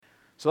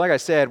So like I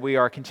said, we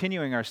are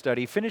continuing our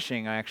study,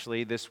 finishing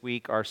actually this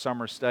week our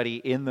summer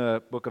study in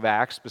the book of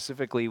Acts.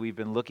 Specifically, we've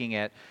been looking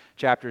at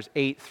chapters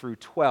 8 through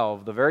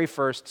 12, the very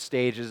first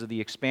stages of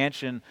the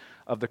expansion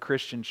of the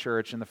Christian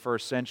church in the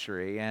first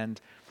century. And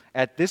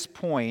at this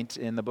point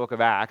in the book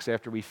of Acts,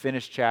 after we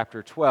finish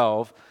chapter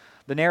 12,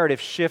 the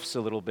narrative shifts a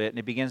little bit and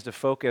it begins to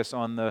focus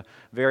on the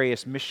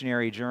various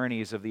missionary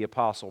journeys of the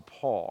Apostle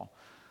Paul.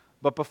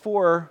 But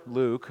before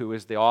Luke, who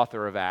is the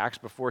author of Acts,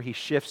 before he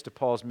shifts to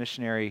Paul's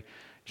missionary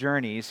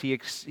journeys,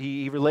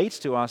 he relates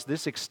to us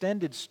this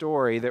extended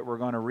story that we're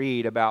going to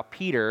read about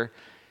Peter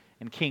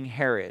and King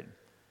Herod.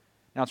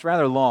 Now, it's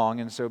rather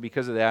long, and so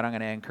because of that, I'm going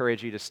to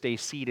encourage you to stay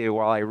seated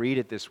while I read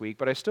it this week,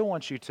 but I still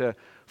want you to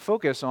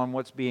focus on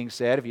what's being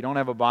said. If you don't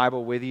have a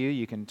Bible with you,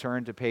 you can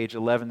turn to page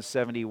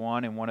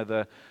 1171 in one of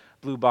the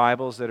blue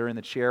Bibles that are in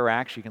the chair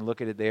racks. You can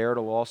look at it there.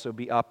 It'll also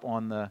be up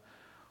on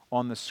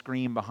the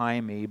screen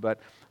behind me. But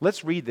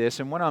let's read this,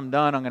 and when I'm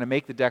done, I'm going to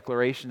make the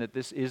declaration that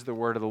this is the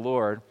word of the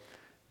Lord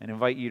and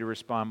invite you to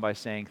respond by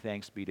saying,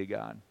 "Thanks be to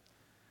God."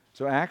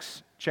 So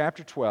Acts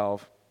chapter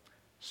 12,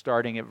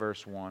 starting at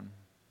verse 1.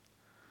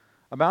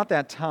 About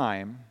that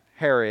time,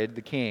 Herod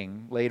the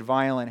king laid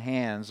violent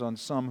hands on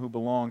some who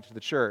belonged to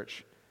the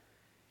church.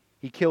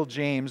 He killed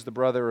James, the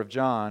brother of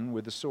John,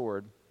 with the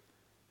sword.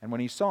 And when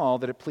he saw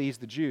that it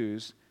pleased the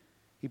Jews,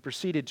 he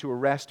proceeded to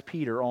arrest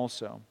Peter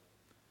also.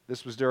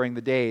 This was during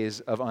the days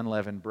of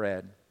unleavened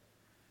bread.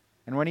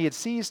 And when he had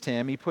seized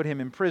him, he put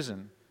him in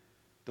prison,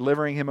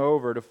 delivering him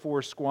over to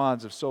 4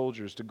 squads of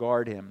soldiers to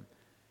guard him,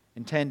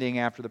 intending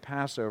after the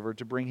Passover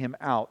to bring him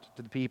out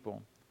to the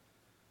people.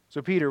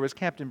 So Peter was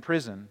kept in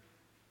prison,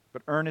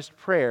 but earnest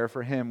prayer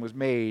for him was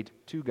made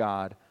to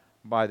God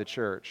by the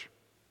church.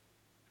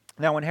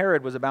 Now when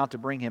Herod was about to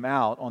bring him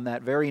out on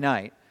that very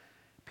night,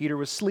 Peter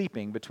was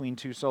sleeping between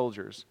 2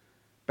 soldiers,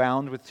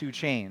 bound with 2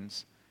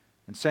 chains,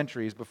 and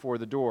sentries before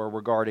the door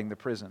were guarding the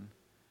prison.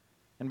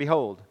 And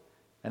behold,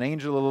 an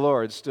angel of the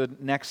Lord stood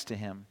next to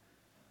him,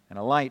 and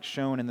a light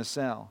shone in the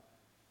cell.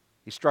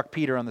 He struck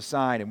Peter on the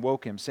side and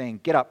woke him, saying,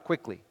 "Get up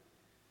quickly."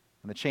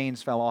 And the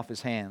chains fell off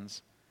his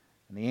hands.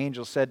 And the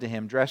angel said to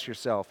him, "Dress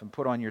yourself and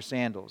put on your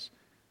sandals."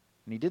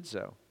 And he did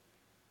so.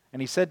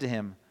 And he said to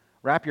him,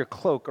 "Wrap your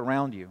cloak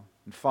around you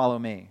and follow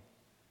me."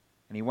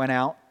 And he went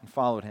out and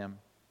followed him.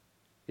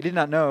 He did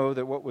not know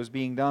that what was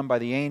being done by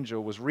the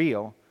angel was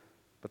real,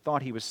 but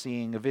thought he was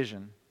seeing a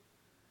vision.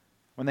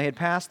 When they had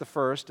passed the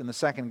first and the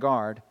second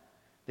guard,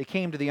 they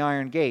came to the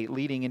iron gate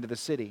leading into the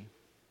city.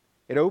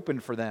 It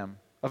opened for them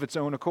of its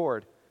own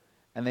accord,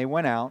 and they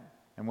went out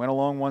and went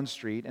along one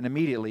street, and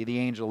immediately the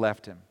angel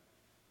left him.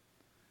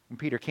 When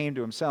Peter came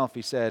to himself,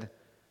 he said,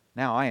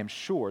 "Now I am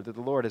sure that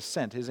the Lord has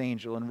sent his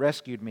angel and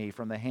rescued me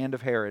from the hand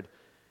of Herod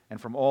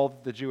and from all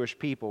that the Jewish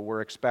people were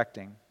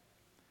expecting."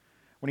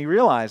 When he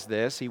realized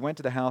this, he went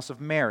to the house of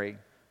Mary,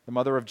 the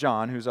mother of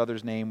John, whose other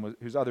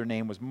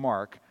name was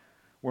Mark,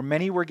 where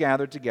many were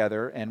gathered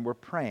together and were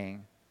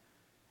praying.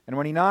 And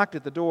when he knocked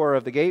at the door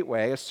of the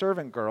gateway, a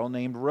servant girl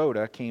named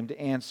Rhoda came to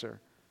answer.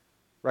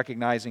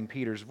 Recognizing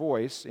Peter's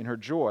voice, in her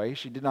joy,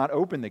 she did not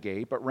open the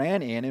gate, but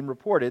ran in and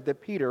reported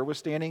that Peter was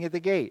standing at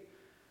the gate.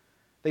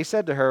 They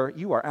said to her,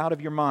 "You are out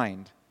of your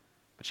mind."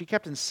 But she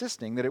kept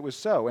insisting that it was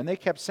so, and they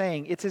kept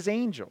saying, "It's his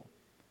angel."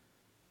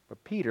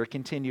 But Peter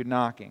continued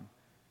knocking.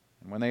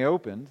 And when they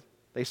opened,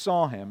 they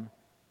saw him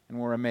and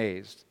were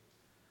amazed.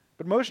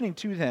 But motioning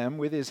to them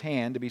with his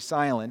hand to be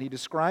silent, he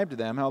described to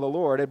them how the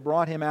Lord had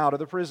brought him out of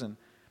the prison.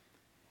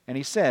 And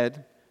he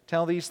said,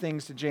 "Tell these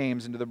things to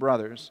James and to the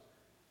brothers."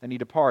 Then he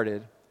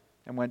departed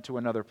and went to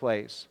another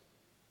place.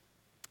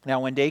 Now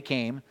when day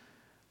came,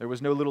 there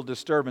was no little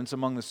disturbance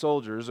among the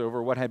soldiers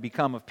over what had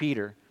become of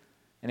Peter.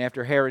 And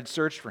after Herod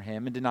searched for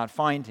him and did not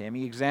find him,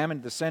 he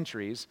examined the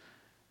sentries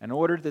and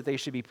ordered that they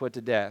should be put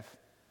to death.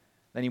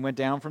 Then he went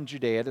down from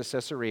Judea to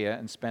Caesarea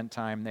and spent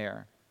time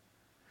there.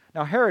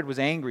 Now Herod was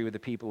angry with the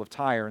people of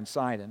Tyre and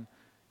Sidon,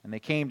 and they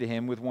came to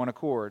him with one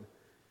accord.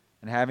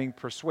 And having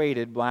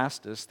persuaded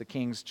Blastus, the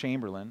king's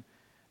chamberlain,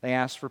 they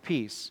asked for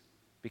peace,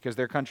 because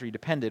their country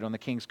depended on the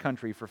king's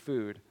country for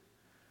food.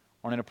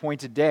 On an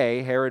appointed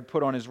day, Herod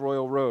put on his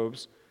royal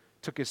robes,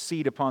 took his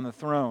seat upon the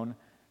throne,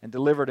 and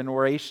delivered an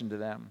oration to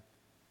them.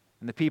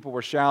 And the people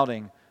were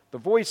shouting, "The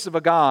voice of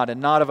a God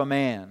and not of a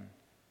man."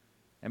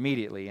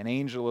 Immediately, an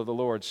angel of the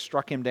Lord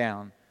struck him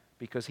down,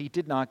 because he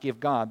did not give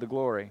God the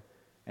glory,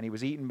 and he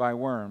was eaten by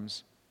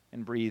worms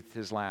and breathed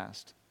his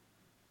last.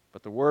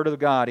 But the word of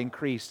God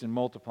increased and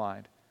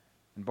multiplied.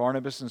 And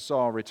Barnabas and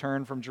Saul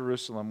returned from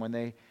Jerusalem when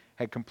they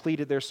had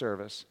completed their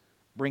service,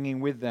 bringing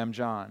with them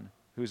John,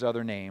 whose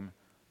other name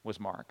was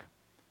Mark.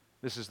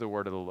 This is the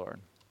word of the Lord.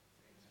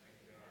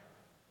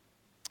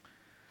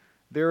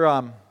 There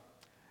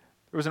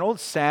was an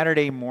old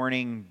Saturday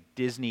morning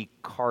Disney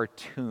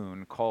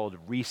cartoon called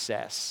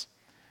Recess.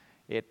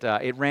 It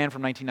ran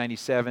from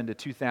 1997 to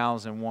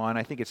 2001.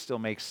 I think it still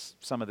makes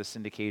some of the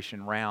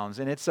syndication rounds.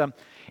 And it's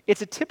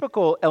a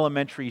typical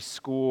elementary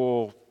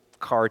school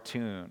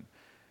cartoon.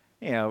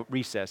 You know,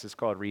 Recess is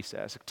called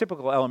Recess. A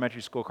typical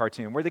elementary school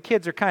cartoon where the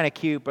kids are kind of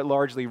cute but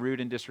largely rude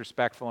and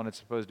disrespectful, and it's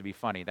supposed to be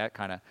funny. That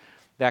kind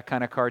that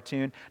kind of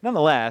cartoon.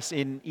 Nonetheless,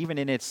 even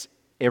in its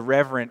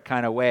irreverent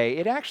kind of way,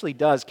 it actually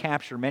does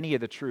capture many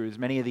of the truths,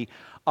 many of the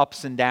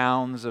ups and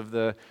downs of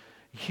the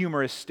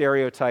humorous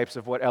stereotypes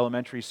of what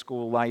elementary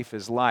school life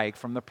is like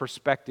from the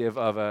perspective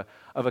of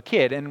a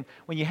kid. And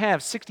when you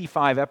have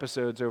 65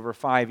 episodes over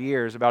 5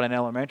 years about an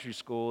elementary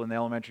school and the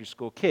elementary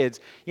school kids,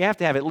 you have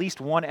to have at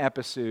least one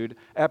episode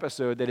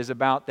that is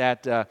about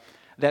that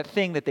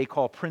thing that they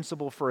call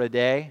principal for a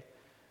day.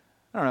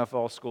 I don't know if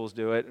all schools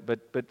do it,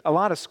 but a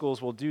lot of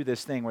schools will do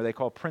this thing where they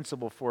call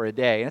principal for a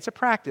day. And it's a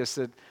practice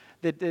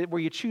that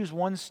where you choose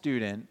one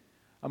student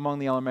among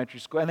the elementary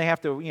school, and they have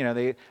to,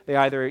 they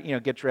either,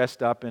 get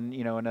dressed up in,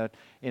 in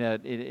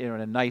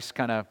a nice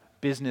kind of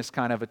business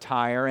kind of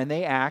attire, and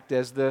they act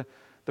as the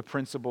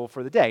principal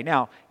for the day.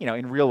 Now,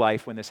 in real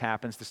life, when this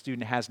happens, the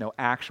student has no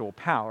actual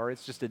power.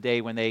 It's just a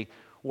day when they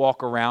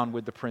walk around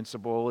with the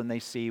principal and they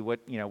see what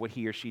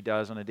he or she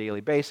does on a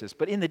daily basis.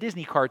 But in the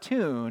Disney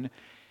cartoon,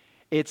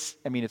 it's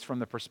from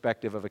the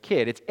perspective of a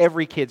kid. It's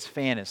every kid's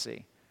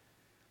fantasy.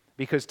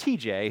 Because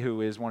TJ,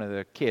 who is one of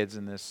the kids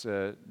in this,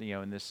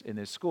 in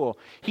this school,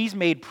 he's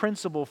made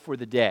principal for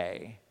the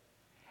day,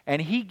 and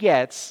he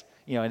gets,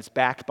 and it's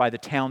backed by the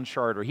town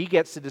charter. He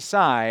gets to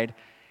decide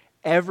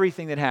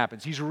everything that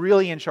happens. He's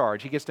really in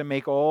charge. He gets to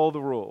make all the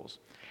rules,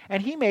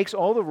 and he makes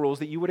all the rules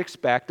that you would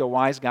expect a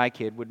wise guy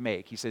kid would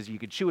make. He says you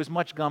can chew as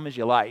much gum as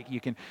you like. You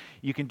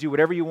can do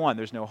whatever you want.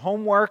 There's no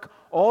homework.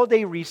 All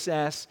day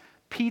recess.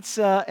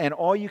 Pizza and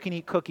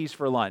all-you-can-eat cookies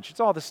for lunch. It's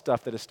all the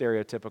stuff that a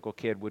stereotypical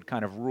kid would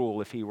kind of rule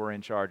if he were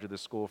in charge of the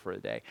school for a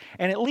day.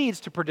 And it leads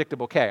to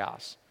predictable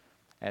chaos,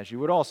 as you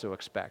would also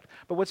expect.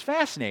 But what's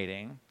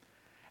fascinating,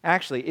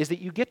 actually, is that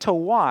you get to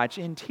watch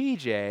in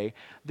TJ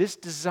this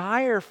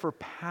desire for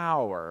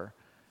power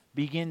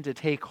begin to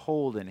take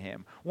hold in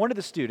him. One of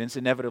the students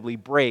inevitably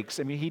breaks.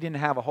 He didn't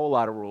have a whole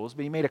lot of rules,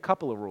 but he made a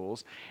couple of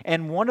rules.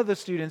 And one of the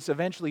students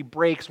eventually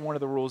breaks one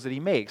of the rules that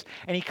he makes.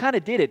 And he kind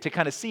of did it to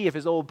kind of see if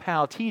his old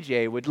pal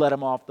TJ would let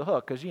him off the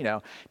hook, because,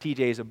 TJ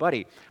is a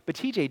buddy. But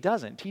TJ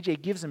doesn't.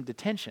 TJ gives him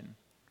detention.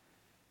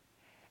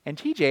 And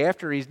TJ,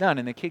 after he's done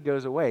and the kid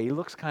goes away, he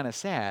looks kind of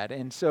sad.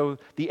 And so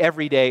the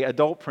everyday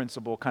adult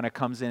principal kind of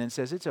comes in and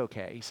says, it's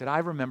okay. He said, I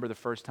remember the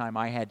first time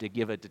I had to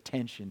give a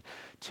detention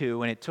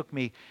to, and it took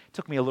me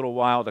a little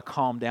while to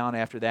calm down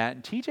after that.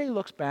 And TJ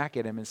looks back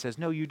at him and says,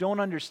 no, you don't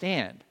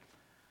understand.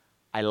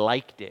 I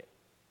liked it.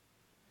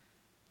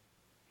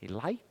 He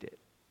liked it.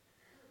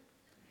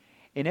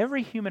 In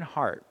every human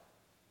heart,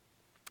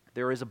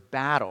 there is a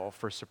battle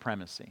for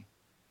supremacy,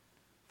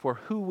 for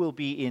who will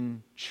be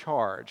in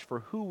charge,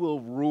 for who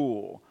will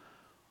rule,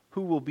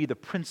 who will be the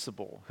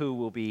principal, who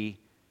will be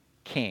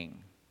king.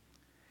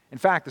 In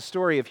fact, the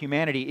story of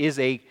humanity is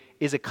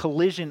a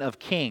collision of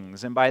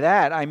kings, and by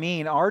that I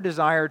mean our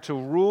desire to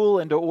rule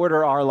and to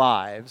order our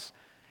lives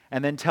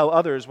and then tell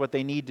others what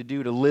they need to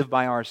do to live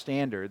by our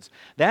standards.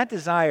 That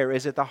desire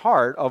is at the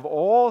heart of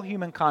all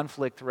human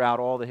conflict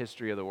throughout all the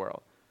history of the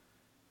world.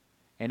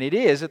 And it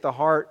is at the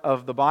heart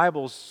of the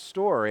Bible's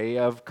story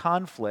of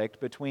conflict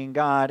between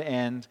God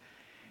and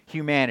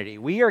humanity.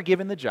 We are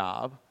given the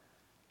job,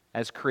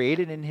 as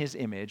created in His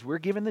image, we're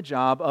given the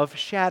job of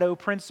shadow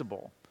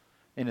principal,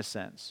 in a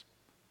sense.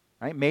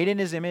 Right? Made in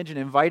His image and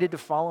invited to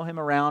follow Him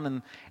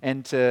around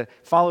and to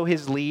follow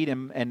His lead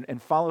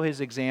and follow His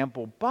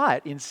example.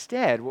 But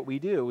instead, what we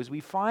do is we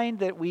find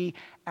that we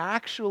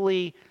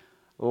actually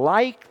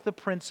like the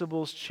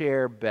principal's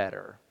chair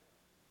better.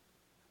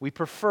 We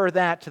prefer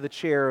that to the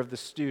chair of the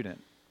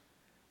student.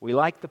 We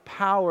like the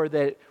power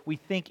that we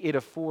think it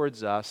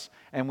affords us,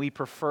 and we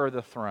prefer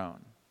the throne.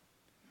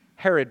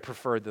 Herod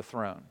preferred the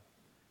throne,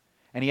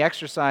 and he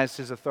exercised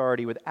his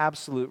authority with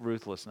absolute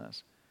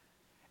ruthlessness.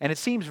 And it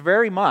seems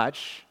very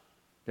much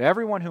to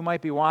everyone who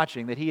might be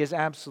watching that he is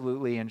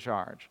absolutely in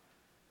charge.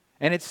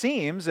 And it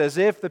seems as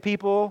if the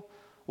people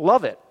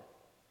love it.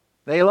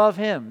 They love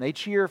him. They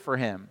cheer for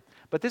him.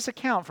 But this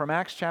account from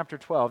Acts chapter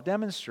 12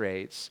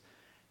 demonstrates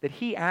that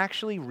he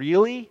actually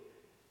really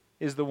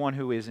is the one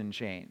who is in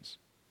chains,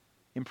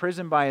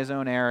 imprisoned by his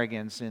own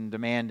arrogance in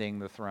demanding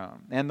the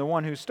throne. And the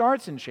one who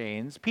starts in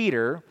chains,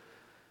 Peter,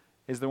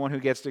 is the one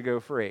who gets to go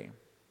free.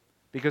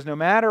 Because no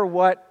matter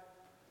what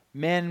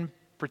men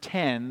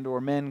pretend or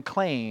men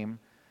claim,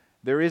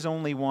 there is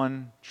only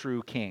one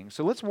true king.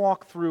 So let's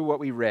walk through what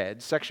we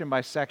read, section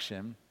by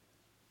section,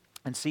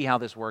 and see how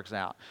this works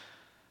out.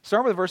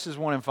 Start with verses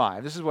 1 and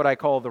 5. This is what I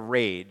call the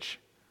rage.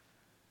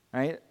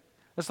 Right?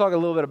 Let's talk a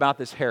little bit about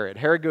this Herod.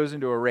 Herod goes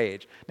into a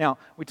rage. Now,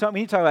 we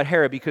need to talk about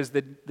Herod because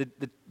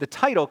the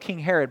title King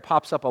Herod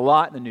pops up a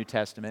lot in the New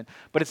Testament,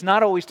 but it's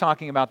not always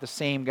talking about the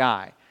same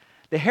guy.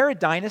 The Herod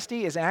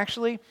dynasty is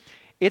actually,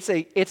 it's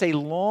a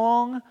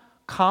long,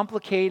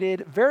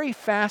 complicated, very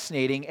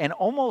fascinating, and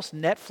almost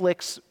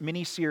Netflix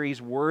miniseries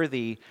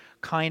worthy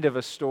kind of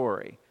a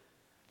story.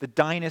 The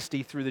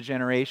dynasty through the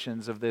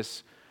generations of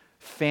this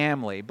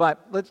family.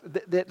 But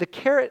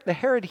the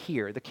Herod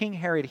here, the King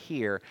Herod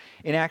here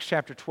in Acts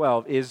chapter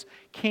 12 is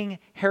King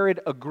Herod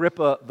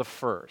Agrippa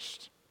I.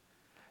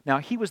 Now,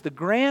 he was the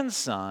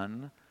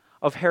grandson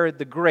of Herod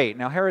the Great.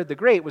 Now, Herod the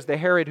Great was the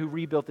Herod who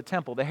rebuilt the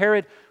temple. The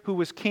Herod who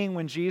was king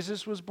when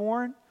Jesus was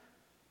born,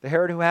 the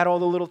Herod who had all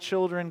the little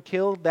children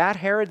killed, that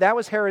Herod, that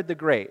was Herod the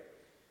Great.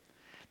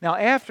 Now,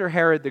 after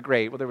Herod the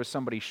Great, well, there was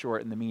somebody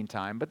short in the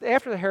meantime, but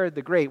after Herod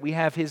the Great, we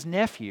have his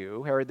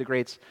nephew, Herod the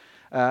Great's,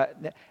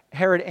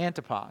 Herod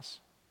Antipas.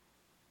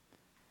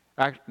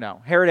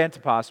 No, Herod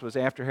Antipas was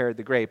after Herod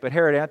the Great, but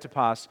Herod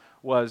Antipas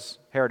was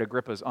Herod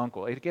Agrippa's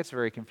uncle. It gets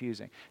very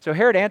confusing. So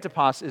Herod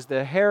Antipas is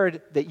the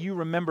Herod that you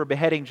remember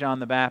beheading John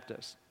the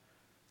Baptist,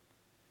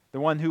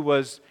 the one who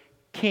was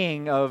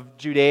king of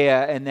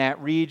Judea and that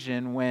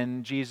region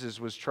when Jesus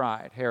was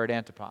tried, Herod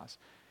Antipas.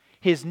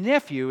 His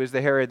nephew is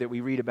the Herod that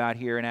we read about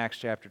here in Acts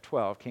chapter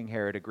 12, King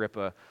Herod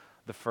Agrippa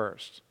the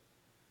First.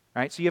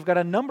 Right? So you've got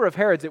a number of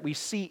Herods that we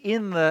see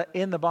in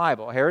the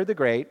Bible. Herod the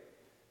Great,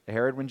 the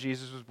Herod when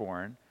Jesus was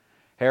born.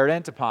 Herod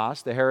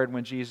Antipas, the Herod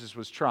when Jesus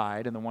was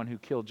tried and the one who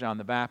killed John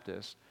the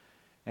Baptist.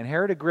 And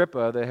Herod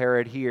Agrippa, the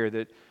Herod here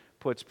that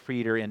puts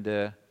Peter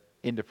into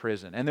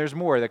prison. And there's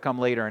more that come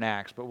later in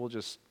Acts, but we'll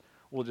just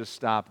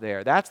stop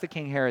there. That's the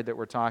King Herod that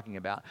we're talking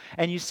about.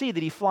 And you see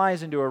that he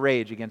flies into a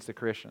rage against the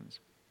Christians.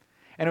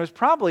 And it was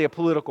probably a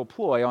political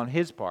ploy on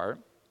his part.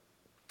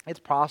 It's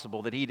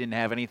possible that he didn't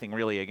have anything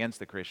really against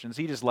the Christians.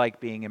 He just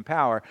liked being in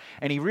power.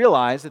 And he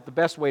realized that the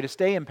best way to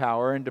stay in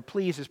power and to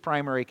please his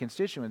primary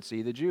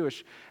constituency, the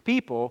Jewish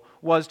people,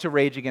 was to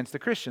rage against the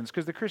Christians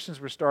because the Christians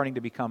were starting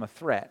to become a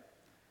threat.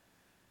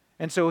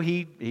 And so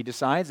he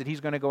decides that he's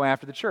going to go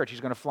after the church.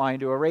 He's going to fly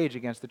into a rage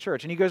against the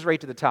church. And he goes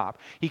right to the top.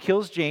 He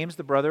kills James,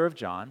 the brother of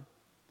John.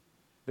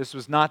 This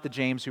was not the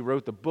James who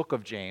wrote the book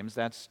of James.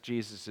 That's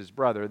Jesus'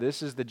 brother.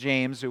 This is the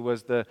James who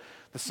was the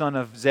son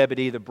of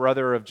Zebedee, the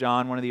brother of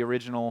John, one of the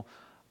original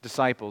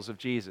disciples of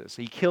Jesus.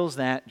 He kills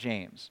that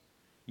James.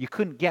 You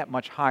couldn't get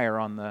much higher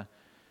on the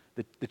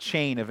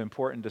chain of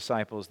important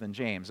disciples than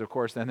James. Of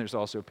course, then there's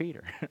also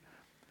Peter.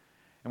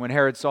 And when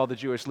Herod saw the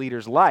Jewish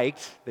leaders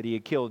liked that he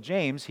had killed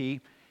James, he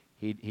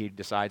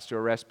decides to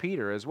arrest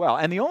Peter as well.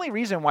 And the only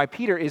reason why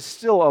Peter is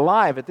still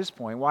alive at this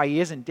point, why he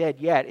isn't dead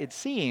yet, it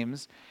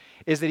seems,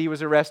 is that he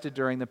was arrested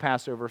during the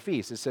Passover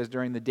feast. It says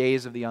during the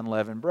days of the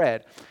unleavened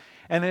bread.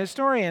 And the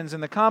historians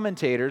and the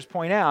commentators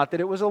point out that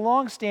it was a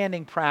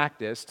long-standing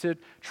practice to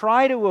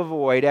try to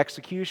avoid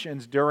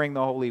executions during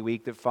the Holy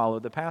Week that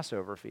followed the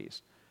Passover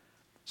feast.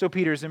 So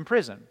Peter's in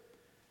prison,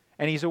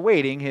 and he's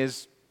awaiting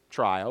his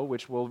trial,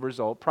 which will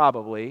result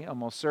probably,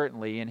 almost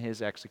certainly, in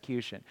his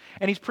execution.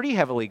 And he's pretty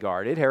heavily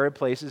guarded. Herod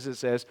places, it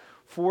says,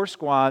 4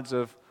 squads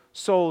of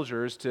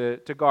soldiers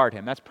to guard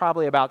him. That's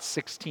probably about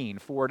 16,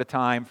 4 at a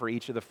time for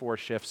each of the 4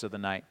 shifts of the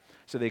night,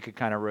 so they could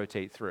kind of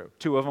rotate through.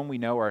 2 of them we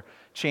know are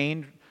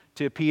chained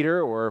to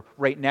Peter or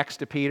right next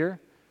to Peter.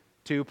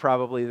 2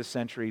 probably the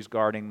sentries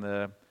guarding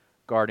the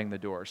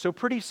door. So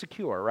pretty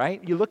secure,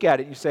 right? You look at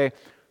it and you say,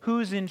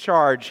 who's in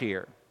charge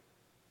here?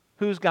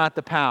 Who's got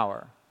the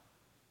power?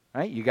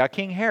 Right? You got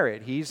King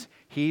Herod. He's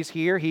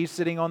here. He's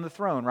sitting on the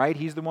throne, right?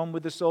 He's the one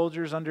with the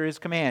soldiers under his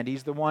command.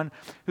 He's the one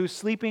who's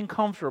sleeping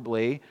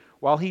comfortably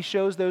while he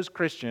shows those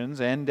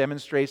Christians and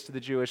demonstrates to the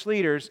Jewish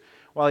leaders,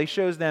 while he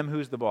shows them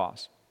who's the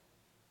boss.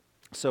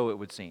 So it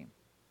would seem.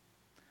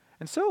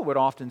 And so it would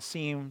often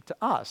seem to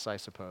us, I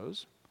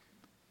suppose.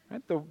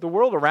 Right? The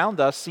world around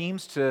us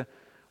seems to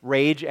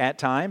rage at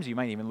times. You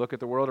might even look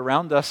at the world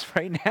around us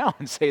right now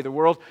and say the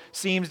world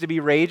seems to be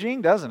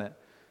raging, doesn't it?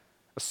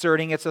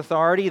 Asserting its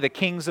authority, the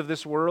kings of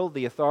this world,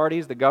 the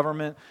authorities, the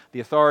government,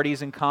 the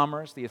authorities in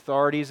commerce, the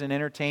authorities in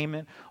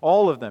entertainment,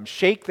 all of them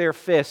shake their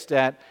fist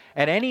at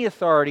any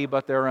authority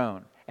but their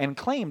own and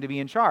claim to be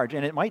in charge.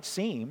 And it might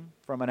seem,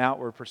 from an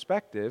outward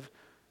perspective,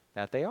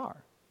 that they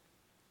are.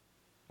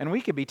 And we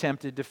could be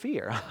tempted to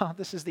fear.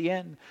 This is the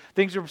end.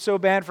 Things are so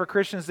bad for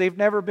Christians, they've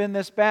never been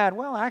this bad.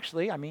 Well,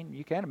 actually, I mean,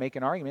 you can make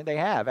an argument. They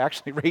have.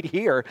 Actually, right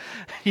here,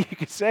 you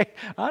could say,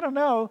 I don't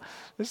know,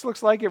 this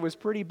looks like it was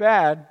pretty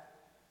bad.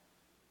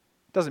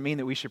 Doesn't mean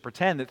that we should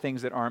pretend that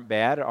things that aren't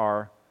bad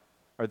or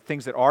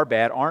things that are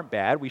bad aren't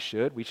bad. We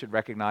should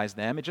recognize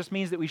them. It just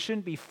means that we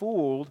shouldn't be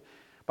fooled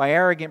by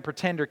arrogant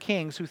pretender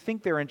kings who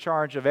think they're in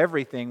charge of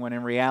everything when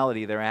in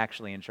reality they're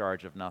actually in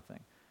charge of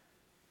nothing.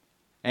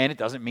 And it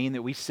doesn't mean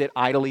that we sit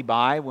idly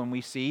by when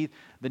we see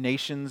the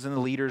nations and the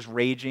leaders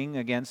raging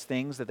against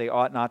things that they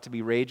ought not to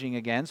be raging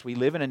against. We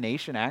live in a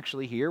nation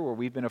actually here where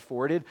we've been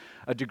afforded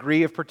a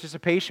degree of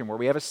participation, where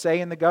we have a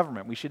say in the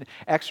government. We should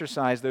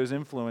exercise those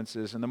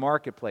influences in the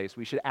marketplace.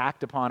 We should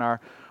act upon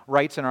our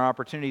rights and our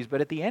opportunities.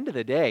 But at the end of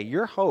the day,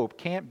 your hope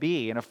can't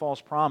be in a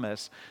false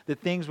promise that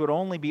things would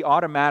only be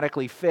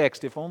automatically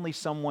fixed if only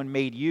someone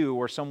made you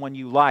or someone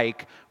you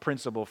like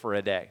principal for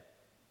a day.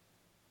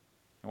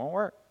 It won't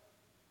work.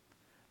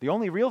 The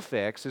only real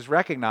fix is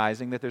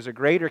recognizing that there's a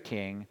greater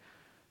king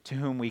to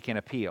whom we can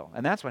appeal.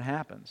 And that's what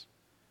happens.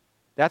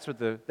 That's what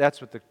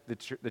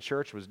the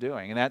church was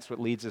doing. And that's what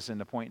leads us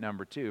into point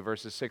number 2,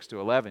 verses 6 to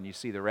 11. You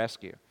see the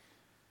rescue.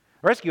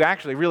 Rescue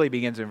actually really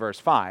begins in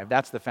verse 5.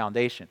 That's the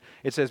foundation.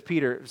 It says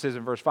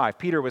in verse 5,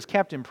 Peter was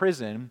kept in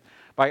prison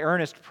by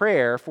earnest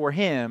prayer for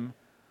him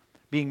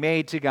being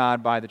made to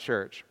God by the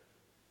church.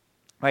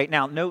 Right?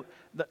 Now, note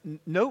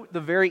note the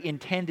very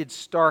intended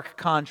stark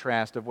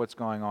contrast of what's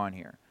going on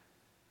here.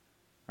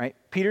 Right?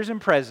 Peter's in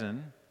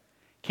prison.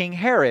 King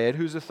Herod,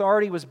 whose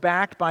authority was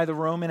backed by the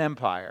Roman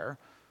Empire,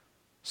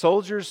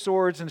 soldiers,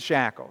 swords, and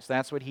shackles,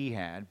 that's what he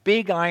had.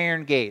 Big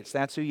iron gates,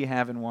 that's who you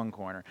have in one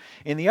corner.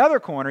 In the other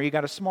corner, you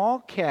got a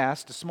small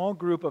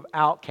group of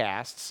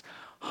outcasts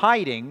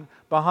hiding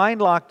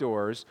behind locked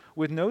doors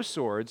with no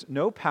swords,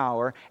 no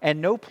power, and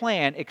no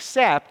plan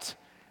except,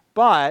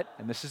 and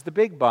this is the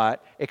big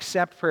but,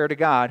 except prayer to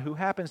God, who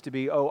happens to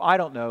be,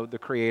 the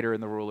creator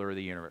and the ruler of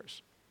the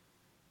universe.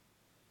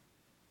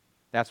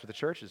 That's what the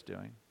church is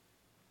doing.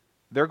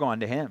 They're going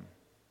to him.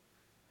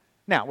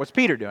 Now, what's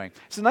Peter doing?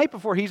 It's the night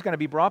before he's going to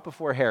be brought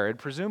before Herod,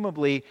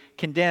 presumably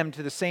condemned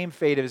to the same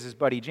fate as his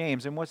buddy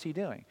James, and what's he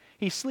doing?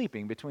 He's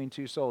sleeping between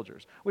two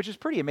soldiers, which is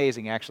pretty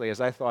amazing, actually,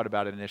 as I thought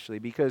about it initially,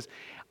 because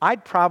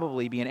I'd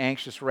probably be an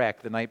anxious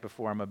wreck the night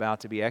before I'm about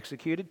to be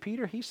executed.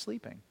 Peter, he's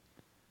sleeping.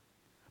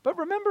 But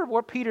remember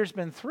what Peter's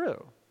been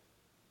through.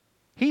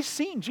 He's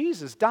seen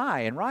Jesus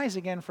die and rise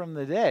again from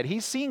the dead.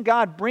 He's seen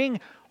God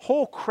bring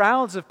whole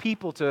crowds of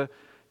people to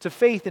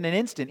faith in an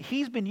instant.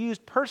 He's been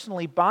used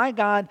personally by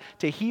God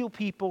to heal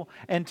people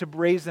and to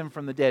raise them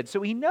from the dead.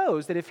 So he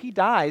knows that if he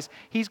dies,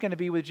 he's going to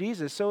be with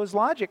Jesus. So his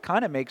logic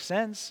kind of makes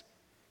sense.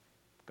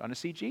 Going to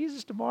see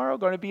Jesus tomorrow,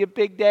 going to be a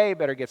big day,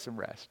 better get some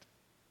rest.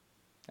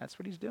 That's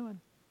what he's doing.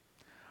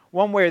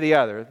 One way or the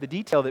other, the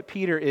detail that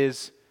Peter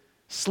is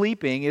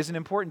sleeping is an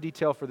important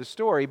detail for the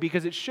story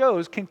because it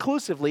shows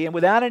conclusively and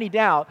without any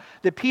doubt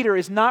that Peter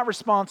is not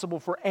responsible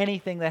for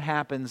anything that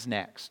happens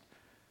next.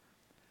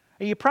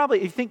 You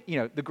think,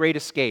 The Great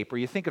Escape, or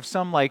you think of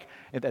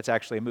that's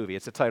actually a movie,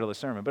 it's the title of the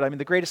sermon, but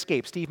The Great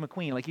Escape, Steve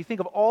McQueen, you think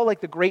of all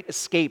the Great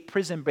Escape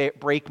prison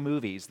break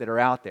movies that are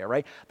out there,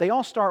 right? They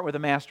all start with a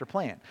master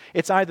plan.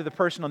 It's either the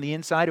person on the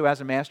inside who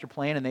has a master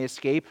plan and they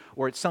escape,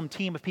 or it's some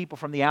team of people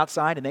from the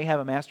outside and they have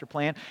a master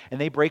plan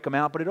and they break them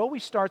out, but it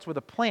always starts with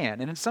a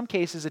plan, and in some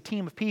cases a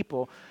team of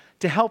people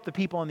to help the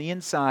people on the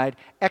inside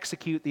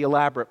execute the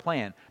elaborate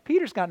plan.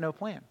 Peter's got no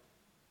plan.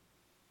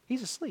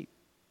 He's asleep.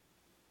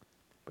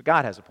 But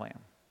God has a plan.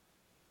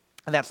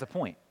 And that's the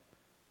point.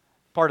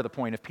 Part of the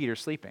point of Peter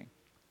sleeping.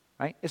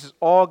 Right? This is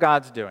all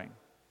God's doing.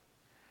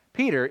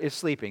 Peter is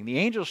sleeping. The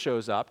angel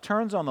shows up,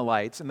 turns on the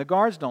lights, and the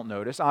guards don't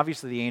notice.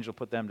 Obviously, the angel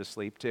put them to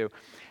sleep too.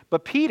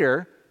 But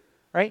Peter,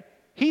 right,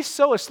 he's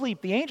so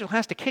asleep, the angel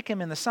has to kick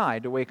him in the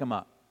side to wake him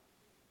up.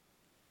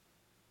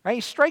 Right?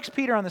 He strikes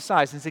Peter on the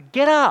sides and says,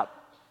 "Get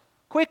up!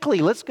 Quickly,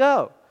 let's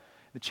go."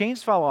 The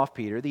chains fall off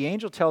Peter. The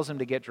angel tells him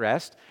to get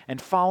dressed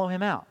and follow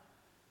him out.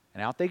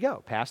 And out they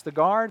go, past the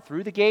guard,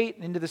 through the gate,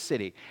 into the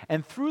city.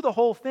 And through the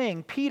whole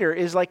thing, Peter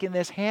is in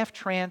this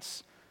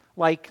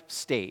half-trance-like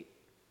state.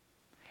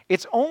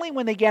 It's only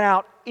when they get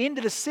out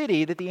into the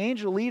city that the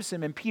angel leaves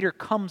him and Peter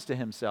comes to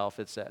himself,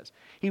 it says.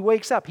 He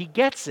wakes up, he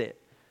gets it.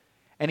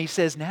 And he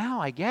says, "Now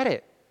I get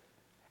it.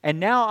 And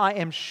now I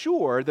am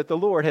sure that the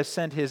Lord has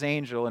sent his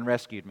angel and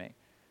rescued me."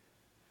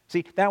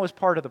 See, that was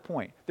part of the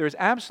point. There is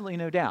absolutely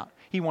no doubt.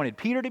 He wanted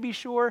Peter to be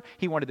sure.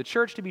 He wanted the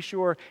church to be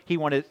sure. He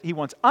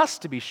wants us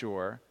to be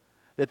sure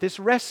that this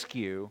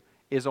rescue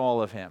is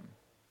all of him.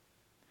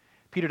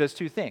 Peter does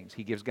two things.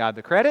 He gives God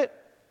the credit,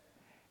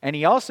 and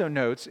he also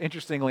notes,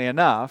 interestingly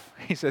enough,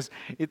 he says,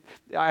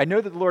 "I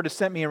know that the Lord has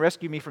sent me and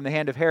rescued me from the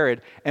hand of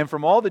Herod and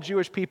from all the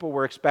Jewish people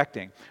were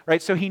expecting."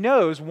 Right? So he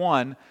knows,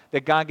 one,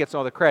 that God gets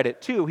all the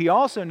credit. Two, he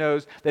also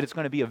knows that it's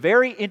going to be a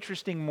very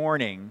interesting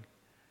morning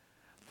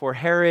for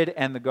Herod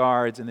and the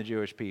guards and the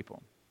Jewish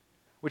people.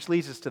 Which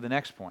leads us to the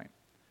next point.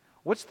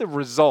 What's the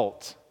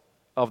result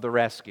of the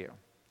rescue?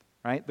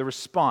 Right? The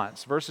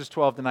response, verses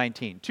 12 to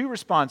 19. Two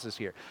responses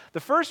here.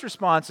 The first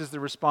response is the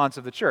response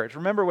of the church.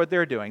 Remember what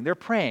they're doing. They're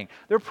praying.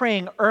 They're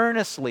praying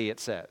earnestly, it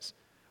says.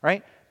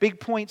 Right? Big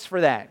points for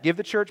that. Give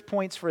the church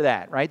points for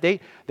that. Right?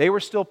 They were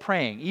still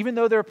praying. Even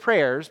though their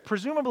prayers,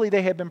 presumably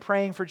they had been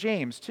praying for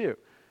James too.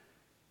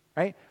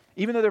 Right?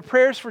 Even though their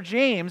prayers for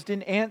James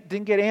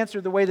didn't get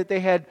answered the way that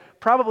they had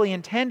probably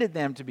intended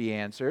them to be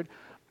answered,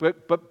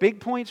 but big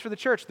points for the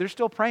church. They're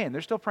still praying. They're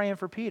still praying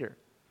for Peter.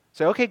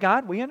 Say, "Okay,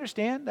 God, we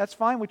understand. That's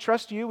fine. We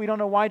trust you. We don't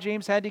know why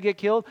James had to get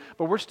killed,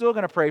 but we're still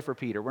going to pray for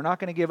Peter. We're not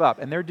going to give up."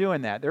 And they're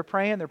doing that. They're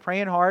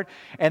praying hard,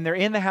 and they're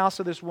in the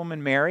house of this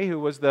woman, Mary, who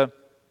was the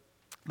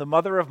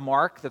mother of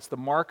Mark. That's the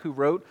Mark who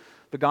wrote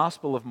the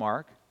Gospel of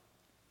Mark.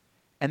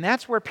 And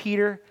that's where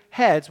Peter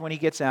heads when he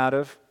gets out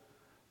of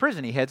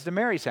prison. He heads to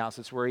Mary's house.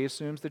 It's where he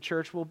assumes the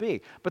church will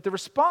be. But the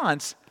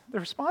response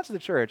of the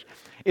church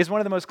is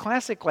one of the most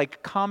classic,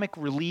 comic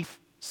relief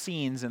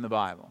scenes in the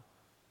Bible.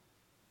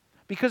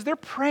 Because they're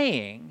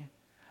praying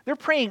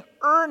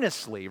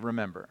earnestly,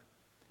 remember.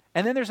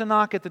 And then there's a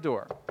knock at the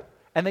door.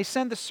 And they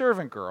send the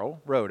servant girl,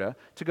 Rhoda,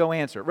 to go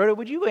answer. Rhoda,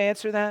 would you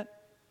answer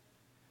that?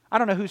 I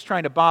don't know who's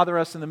trying to bother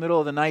us in the middle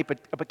of the night,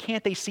 but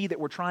can't they see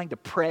that we're trying to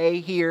pray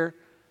here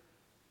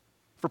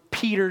for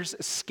Peter's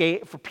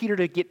escape, for Peter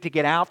to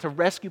get out, to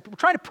rescue? We're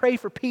trying to pray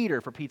for Peter,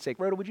 for Pete's sake.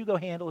 Rhoda, would you go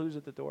handle who's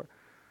at the door?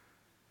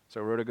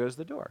 So Rhoda goes to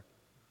the door.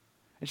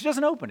 And she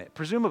doesn't open it,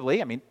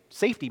 presumably.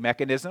 Safety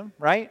mechanism,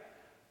 right?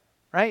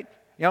 Right?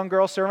 Young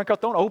girl servant comes,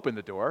 don't open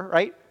the door,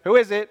 right? Who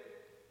is it?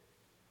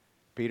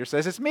 Peter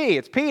says, it's me,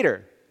 it's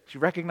Peter. She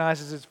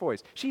recognizes his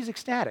voice. She's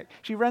ecstatic.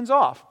 She runs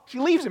off. She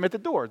leaves him at the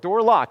door.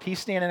 Door locked. He's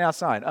standing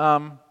outside.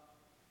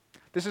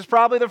 This is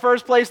probably the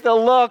first place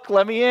they'll look.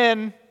 Let me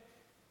in.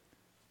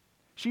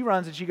 She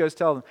runs and she goes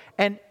tell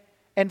them.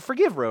 And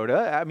forgive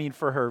Rhoda, I mean,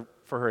 for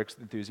her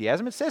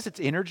enthusiasm. It says it's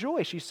inner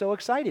joy. She's so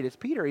excited. It's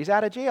Peter. He's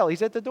out of jail.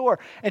 He's at the door.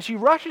 And she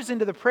rushes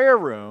into the prayer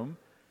room,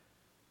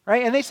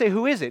 right? And they say,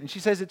 who is it? And she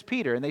says, it's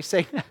Peter. And they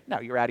say,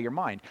 no, you're out of your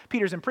mind.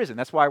 Peter's in prison.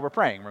 That's why we're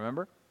praying,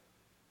 remember?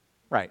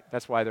 Right,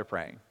 that's why they're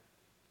praying.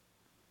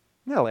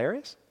 Isn't that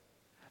hilarious?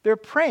 They're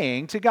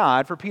praying to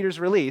God for Peter's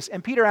release,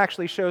 and Peter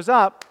actually shows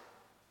up,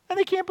 and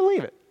they can't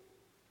believe it.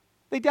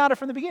 They doubt it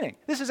from the beginning.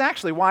 This is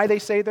actually why they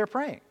say they're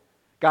praying.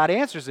 God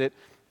answers it,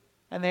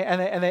 and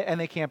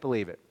they can't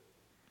believe it.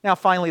 Now,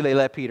 finally, they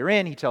let Peter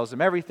in. He tells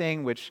them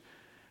everything, which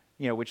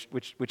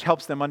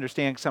helps them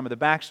understand some of the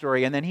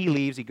backstory, and then he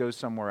leaves. He goes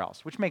somewhere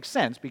else, which makes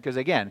sense because,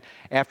 again,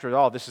 after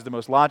all, this is the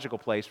most logical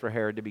place for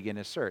Herod to begin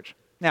his search.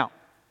 Now,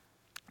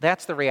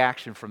 that's the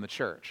reaction from the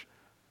church.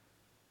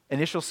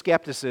 Initial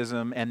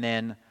skepticism and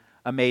then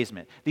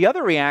amazement. The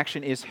other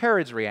reaction is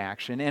Herod's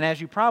reaction, and as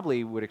you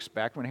probably would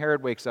expect, when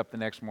Herod wakes up the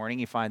next morning,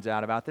 he finds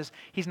out about this,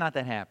 he's not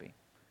that happy.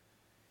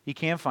 He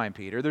can't find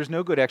Peter. There's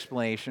no good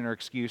explanation or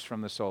excuse from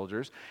the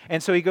soldiers,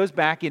 and so he goes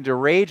back into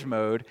rage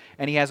mode,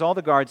 and he has all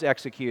the guards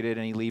executed,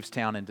 and he leaves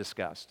town in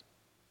disgust.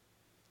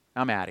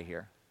 I'm out of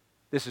here.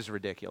 This is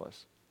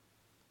ridiculous.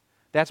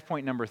 That's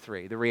point number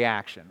 3, the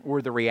reaction,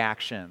 or the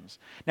reactions.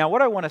 Now,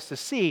 what I want us to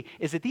see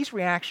is that these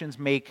reactions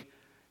make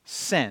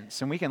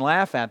sense, and we can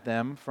laugh at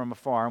them from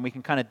afar, and we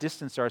can kind of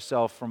distance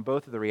ourselves from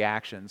both of the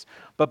reactions,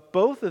 but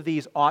both of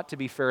these ought to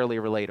be fairly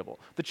relatable.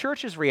 The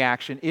church's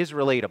reaction is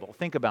relatable.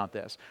 Think about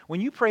this. When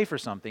you pray for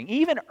something,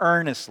 even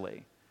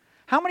earnestly,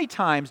 how many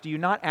times do you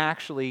not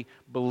actually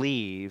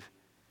believe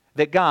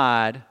that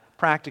God,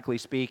 practically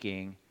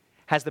speaking,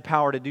 has the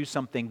power to do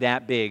something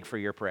that big for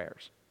your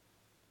prayers?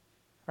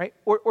 Right?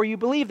 Or you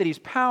believe that he's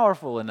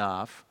powerful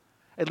enough,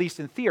 at least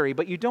in theory,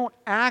 but you don't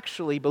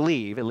actually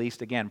believe, at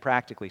least again,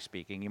 practically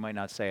speaking, you might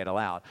not say it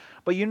aloud,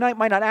 but you might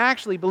not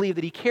actually believe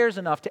that he cares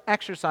enough to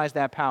exercise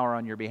that power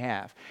on your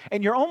behalf.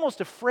 And you're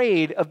almost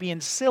afraid of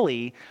being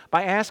silly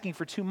by asking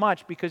for too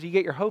much because you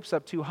get your hopes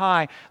up too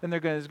high, then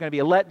there's going to be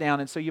a letdown,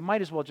 and so you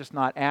might as well just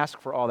not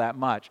ask for all that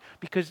much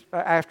because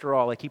after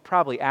all, he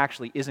probably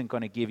actually isn't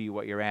going to give you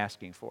what you're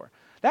asking for.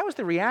 That was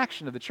the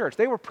reaction of the church.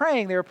 They were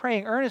praying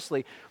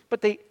earnestly,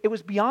 but it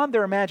was beyond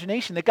their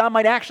imagination that God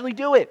might actually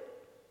do it.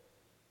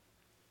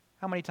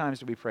 How many times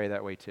do we pray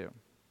that way too?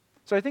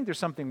 So I think there's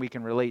something we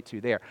can relate to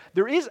there.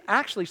 There is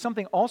actually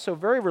something also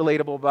very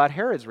relatable about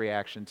Herod's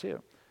reaction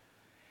too.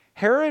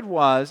 Herod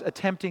was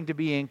attempting to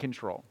be in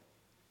control.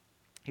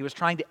 He was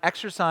trying to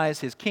exercise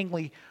his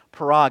kingly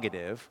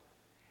prerogative,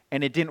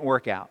 and it didn't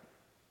work out.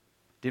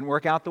 Didn't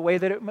work out the way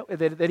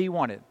that he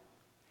wanted.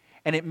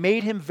 And it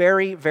made him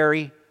very,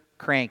 very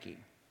cranky.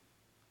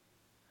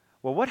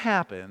 Well, what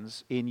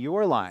happens in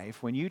your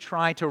life when you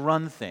try to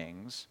run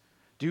things,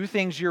 do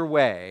things your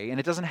way,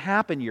 and it doesn't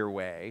happen your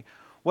way?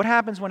 What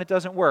happens when it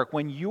doesn't work?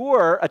 When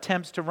your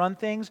attempts to run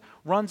things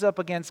runs up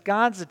against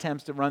God's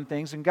attempts to run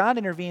things, and God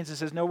intervenes and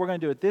says, no, we're going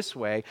to do it this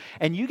way,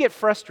 and you get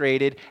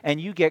frustrated and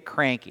you get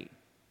cranky.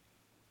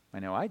 I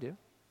know I do.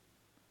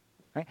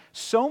 Right?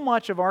 So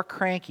much of our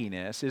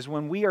crankiness is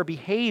when we are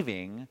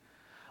behaving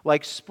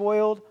like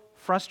spoiled,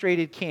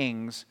 frustrated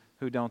kings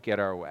who don't get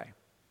our way.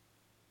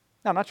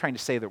 Now, I'm not trying to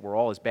say that we're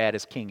all as bad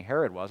as King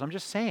Herod was. I'm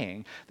just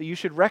saying that you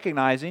should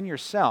recognize in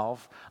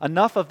yourself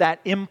enough of that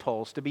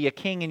impulse to be a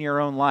king in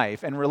your own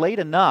life and relate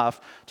enough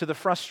to the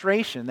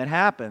frustration that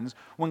happens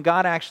when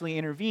God actually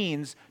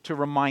intervenes to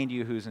remind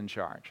you who's in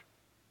charge.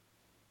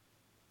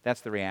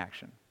 That's the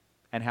reaction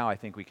and how I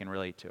think we can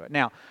relate to it.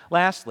 Now,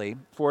 lastly,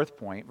 fourth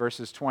point,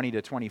 verses 20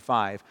 to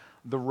 25,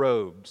 the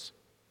robes.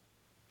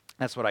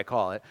 That's what I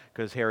call it,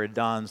 because Herod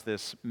dons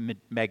this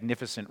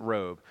magnificent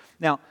robe.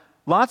 Now,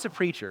 lots of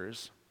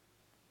preachers,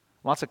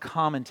 lots of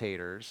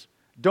commentators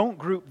don't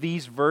group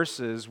these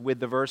verses with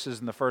the verses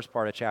in the first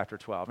part of chapter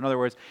 12. In other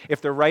words,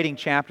 if they're writing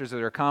chapters of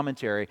their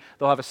commentary,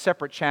 they'll have a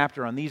separate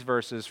chapter on these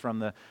verses from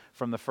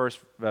the first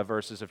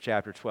verses of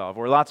chapter 12.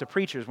 Or lots of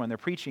preachers, when they're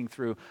preaching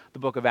through the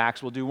book of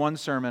Acts, will do one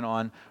sermon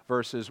on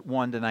verses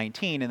 1 to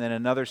 19 and then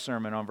another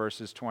sermon on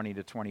verses 20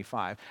 to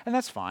 25. And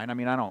that's fine. I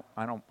mean,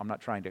 I'm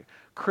not trying to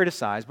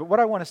criticize, but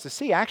what I want us to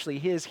see actually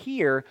is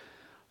here,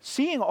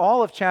 seeing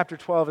all of chapter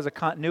 12 as a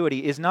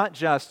continuity is not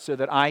just so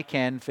that I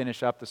can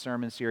finish up the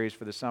sermon series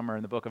for the summer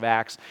in the book of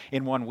Acts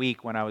in 1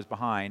 week when I was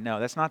behind. No,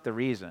 that's not the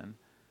reason.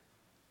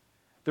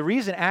 The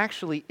reason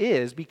actually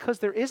is because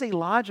there is a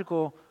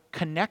logical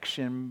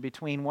connection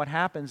between what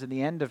happens at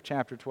the end of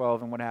chapter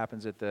 12 and what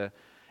happens at the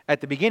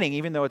beginning,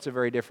 even though it's a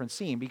very different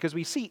scene. Because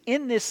we see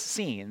in this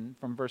scene,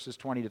 from verses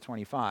 20 to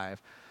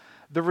 25,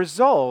 the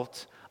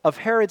result of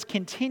Herod's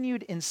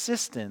continued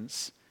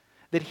insistence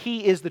that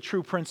he is the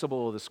true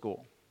principal of the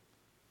school.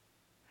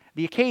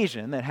 The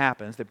occasion that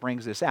happens that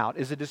brings this out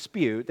is a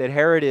dispute that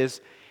Herod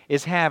is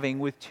having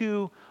with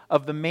the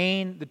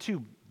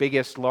two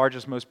biggest,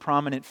 largest, most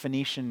prominent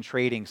Phoenician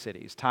trading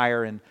cities,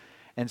 Tyre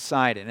and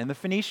Sidon. And the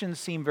Phoenicians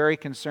seem very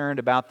concerned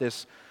about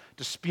this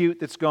dispute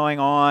that's going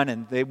on,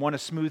 and they want to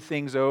smooth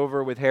things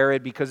over with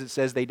Herod because it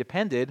says they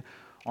depended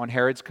on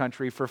Herod's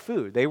country for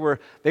food. They were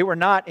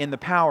not in the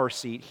power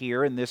seat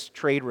here in this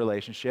trade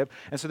relationship,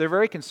 and so they're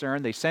very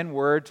concerned. They send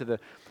word to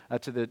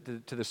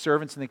the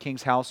servants in the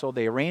king's household.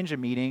 They arrange a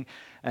meeting,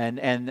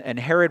 and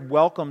Herod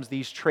welcomes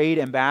these trade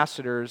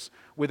ambassadors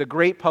with a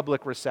great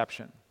public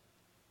reception.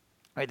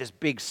 Right, this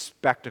big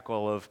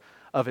spectacle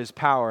of his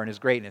power and his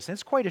greatness. And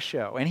it's quite a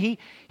show. And he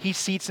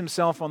seats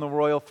himself on the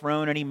royal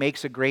throne, and he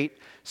makes a great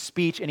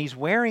speech, and he's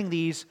wearing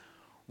these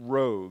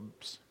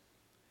robes.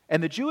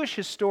 And the Jewish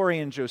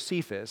historian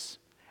Josephus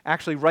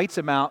actually writes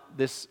about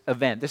this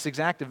event, this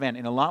exact event,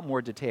 in a lot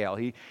more detail.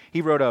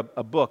 He wrote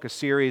a book, a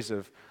series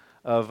of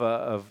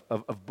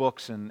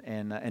books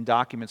and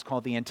documents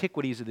called the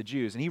Antiquities of the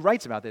Jews. And he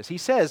writes about this. He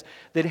says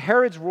that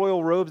Herod's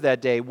royal robes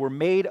that day were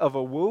made of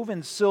a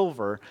woven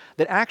silver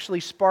that actually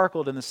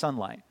sparkled in the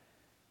sunlight.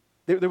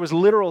 There was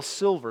literal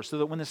silver, so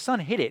that when the sun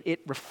hit it,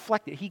 it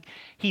reflected.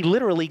 He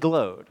literally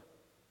glowed.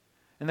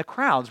 And the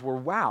crowds were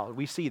wowed.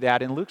 We see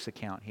that in Luke's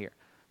account here.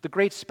 The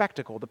great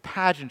spectacle, the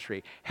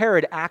pageantry,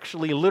 Herod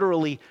actually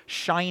literally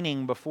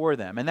shining before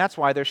them. And that's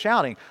why they're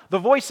shouting, "The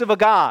voice of a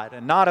God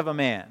and not of a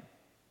man."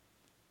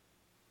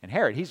 And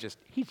Herod, he's just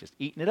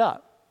eating it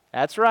up.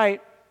 That's right.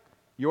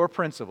 Your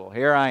principle.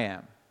 Here I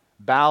am.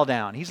 Bow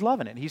down. He's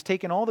loving it. He's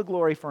taking all the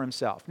glory for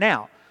himself.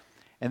 Now,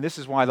 and this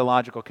is why the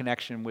logical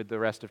connection with the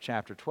rest of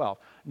chapter 12.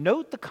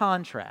 Note the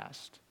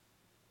contrast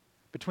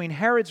between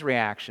Herod's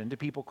reaction to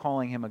people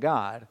calling him a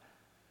god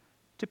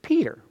to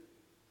Peter,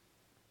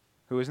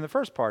 who is in the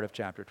first part of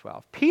chapter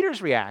 12.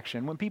 Peter's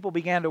reaction when people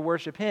began to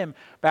worship him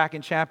back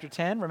in chapter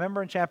 10,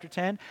 remember in chapter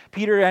 10?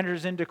 Peter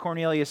enters into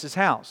Cornelius'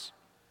 house.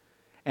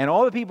 And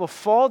all the people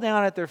fall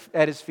down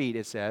at his feet,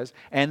 it says,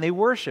 and they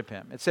worship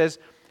him. It says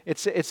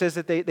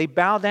that they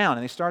bow down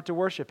and they start to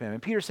worship him.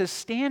 And Peter says,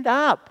 "Stand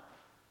up.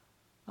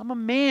 I'm a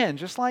man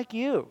just like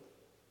you."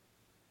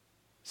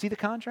 See the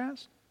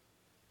contrast?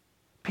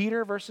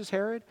 Peter versus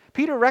Herod.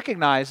 Peter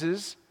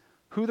recognizes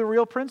who the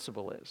real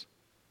principal is.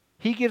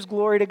 He gives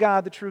glory to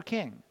God, the true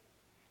king.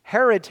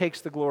 Herod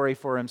takes the glory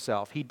for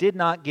himself. He did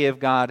not give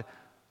God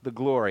the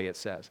glory, it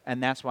says.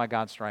 And that's why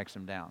God strikes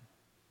him down.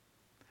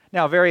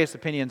 Now, various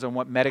opinions on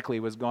what medically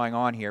was going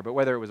on here, but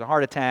whether it was a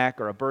heart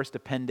attack or a burst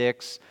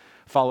appendix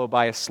followed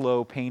by a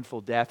slow,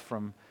 painful death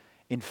from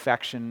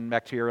infection,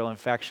 bacterial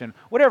infection,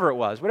 whatever it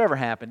was, whatever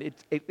happened,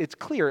 it's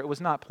clear it was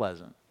not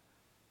pleasant.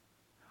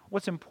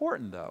 What's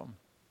important, though,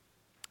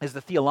 is the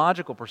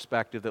theological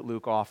perspective that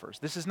Luke offers.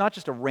 This is not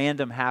just a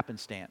random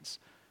happenstance.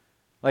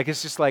 Like,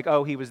 it's just like,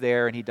 oh, he was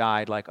there and he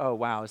died. Like, oh,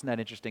 wow, isn't that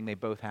interesting? They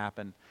both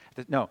happened.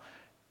 No.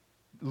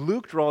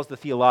 Luke draws the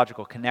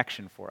theological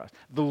connection for us.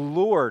 The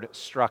Lord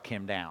struck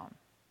him down.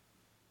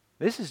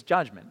 This is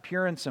judgment,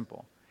 pure and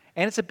simple.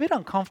 And it's a bit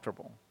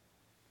uncomfortable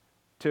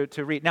to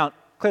read. Now,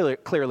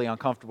 clearly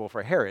uncomfortable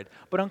for Herod,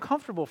 but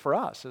uncomfortable for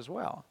us as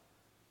well.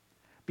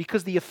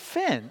 Because the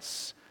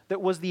offense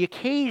that was the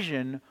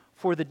occasion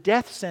for the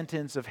death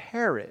sentence of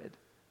Herod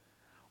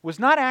was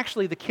not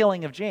actually the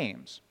killing of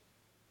James.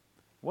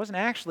 It wasn't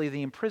actually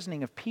the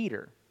imprisoning of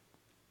Peter.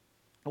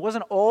 It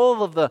wasn't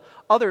all of the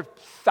other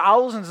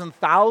thousands and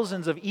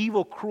thousands of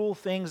evil, cruel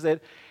things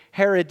that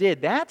Herod did.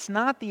 That's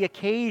not the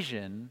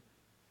occasion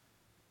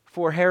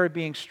for Herod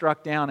being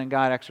struck down and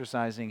God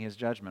exercising his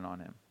judgment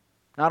on him.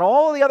 Not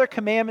all the other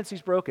commandments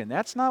he's broken.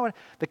 That's not what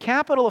the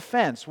capital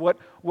offense.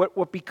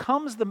 What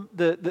becomes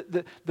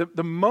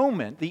the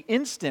moment, the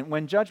instant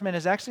when judgment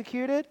is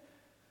executed.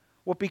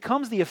 What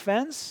becomes the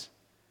offense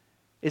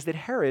is that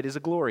Herod is a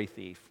glory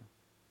thief.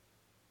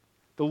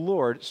 The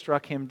Lord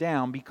struck him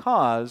down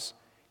because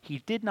he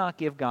did not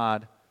give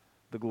God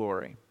the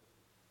glory.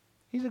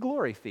 He's a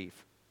glory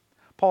thief.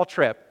 Paul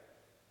Tripp,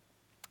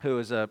 who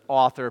is an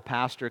author,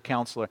 pastor,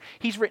 counselor,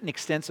 he's written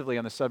extensively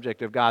on the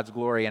subject of God's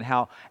glory and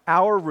how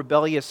our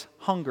rebellious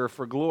hunger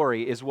for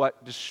glory is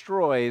what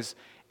destroys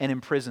and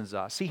imprisons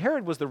us. See,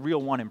 Herod was the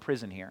real one in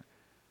prison here.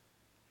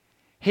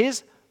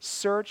 His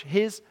search,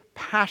 his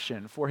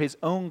passion for his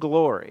own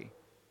glory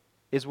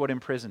is what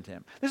imprisoned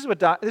him. This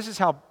is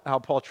how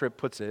Paul Tripp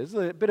puts it. It's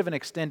a bit of an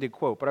extended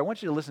quote, but I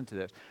want you to listen to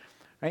this.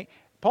 Right?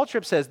 Paul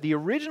Tripp says, the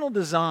original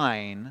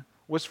design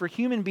was for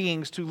human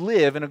beings to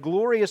live in a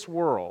glorious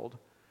world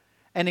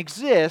and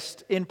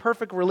exist in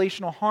perfect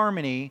relational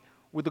harmony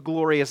with the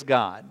glorious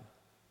God.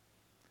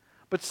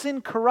 But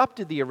sin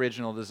corrupted the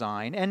original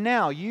design, and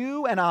now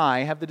you and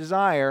I have the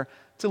desire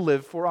to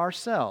live for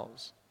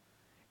ourselves.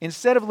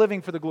 Instead of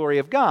living for the glory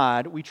of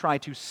God, we try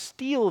to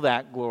steal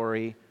that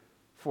glory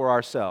for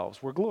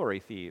ourselves. We're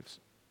glory thieves.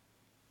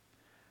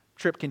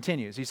 Tripp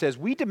continues. He says,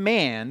 we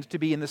demand to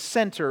be in the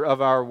center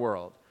of our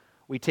world.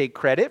 We take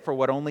credit for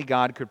what only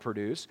God could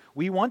produce.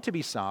 We want to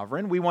be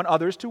sovereign. We want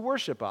others to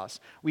worship us.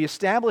 We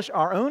establish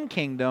our own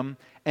kingdom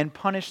and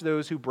punish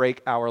those who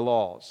break our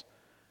laws.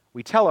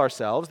 We tell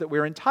ourselves that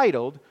we're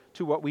entitled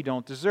to what we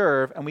don't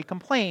deserve, and we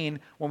complain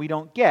when we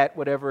don't get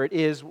whatever it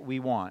is we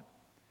want.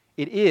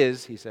 It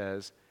is, he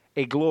says,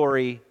 a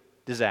glory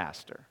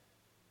disaster.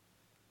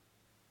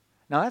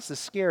 Now that's the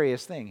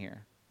scariest thing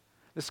here.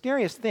 The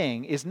scariest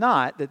thing is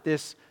not that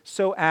this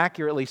so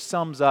accurately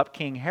sums up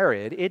King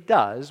Herod. It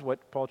does,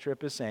 what Paul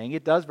Tripp is saying.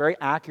 It does very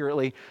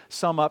accurately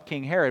sum up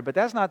King Herod, but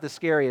that's not the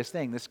scariest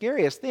thing. The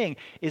scariest thing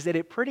is that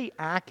it pretty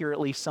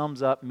accurately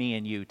sums up me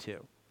and you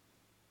too.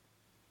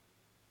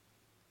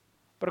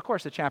 But of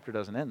course, the chapter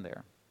doesn't end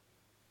there.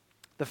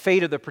 The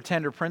fate of the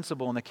pretender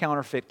principal and the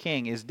counterfeit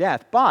king is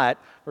death, but,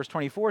 verse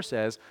 24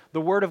 says,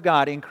 the word of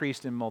God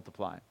increased and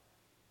multiplied.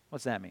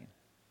 What's that mean?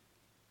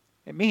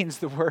 It means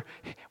the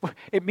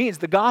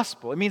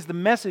gospel. It means the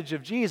message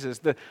of Jesus,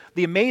 the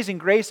amazing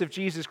grace of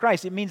Jesus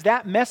Christ. It means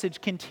that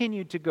message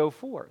continued to go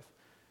forth.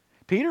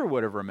 Peter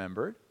would have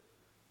remembered,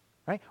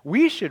 right?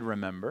 We should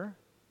remember.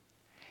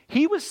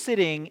 He was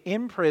sitting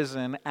in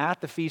prison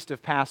at the Feast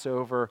of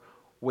Passover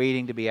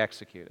waiting to be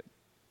executed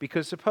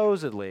because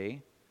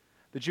supposedly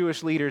the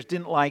Jewish leaders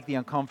didn't like the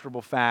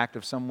uncomfortable fact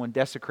of someone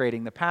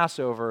desecrating the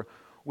Passover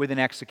with an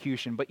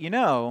execution. But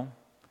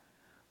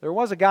there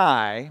was a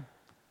guy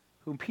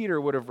whom Peter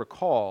would have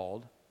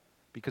recalled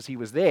because he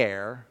was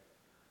there,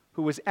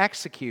 who was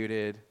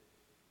executed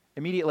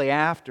immediately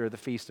after the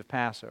Feast of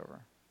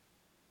Passover.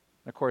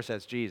 And of course,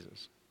 that's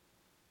Jesus.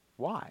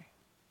 Why?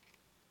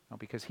 Well,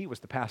 because he was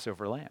the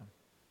Passover lamb.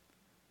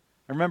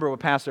 And remember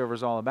what Passover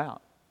is all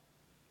about,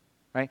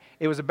 right?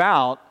 It was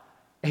about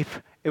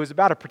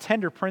a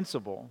pretender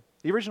principle.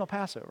 The original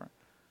Passover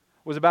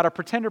was about a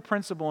pretender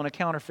principle and a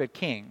counterfeit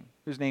king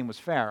whose name was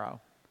Pharaoh,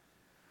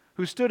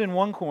 who stood in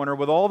one corner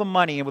with all the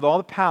money and with all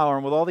the power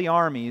and with all the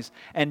armies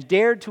and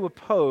dared to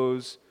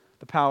oppose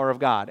the power of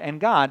God. And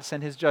God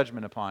sent his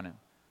judgment upon him.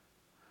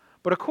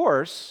 But of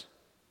course,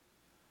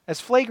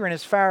 as flagrant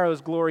as Pharaoh's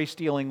glory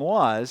stealing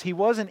was, he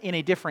wasn't in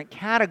a different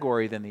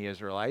category than the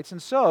Israelites.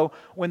 And so,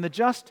 when the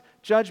just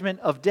judgment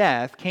of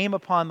death came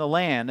upon the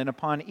land and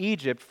upon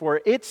Egypt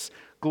for its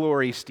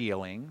glory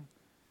stealing,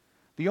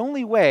 the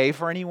only way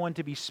for anyone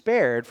to be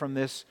spared from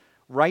this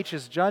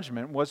righteous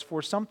judgment was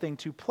for something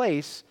to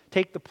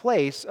take the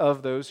place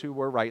of those who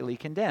were rightly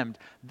condemned.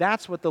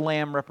 That's what the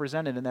lamb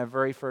represented in that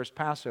very first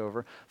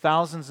Passover,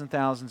 thousands and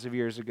thousands of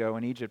years ago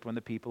in Egypt when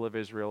the people of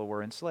Israel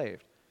were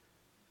enslaved.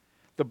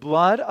 The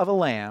blood of a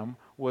lamb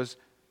was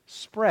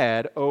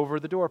spread over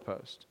the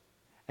doorpost,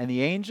 and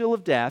the angel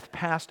of death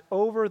passed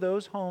over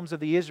those homes of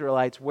the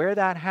Israelites where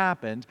that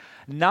happened,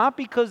 not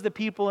because the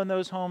people in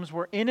those homes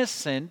were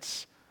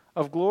innocent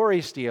of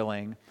glory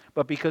stealing,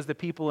 but because the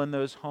people in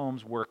those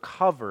homes were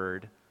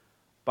covered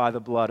by the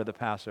blood of the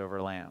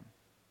Passover lamb.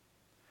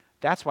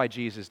 That's why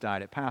Jesus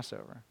died at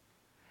Passover.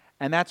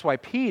 And that's why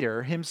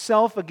Peter,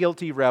 himself a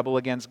guilty rebel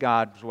against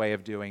God's way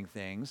of doing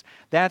things,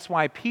 that's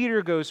why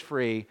Peter goes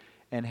free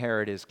and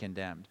Herod is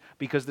condemned.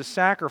 Because the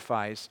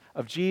sacrifice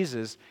of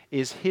Jesus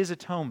is his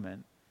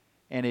atonement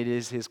and it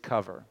is his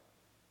cover.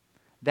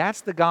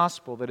 That's the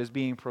gospel that is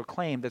being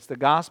proclaimed. That's the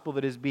gospel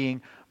that is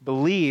being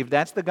believed.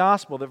 That's the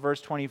gospel that verse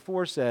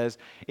 24 says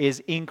is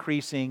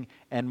increasing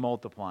and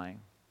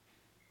multiplying.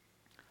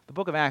 The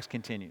book of Acts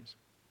continues.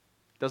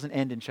 It doesn't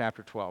end in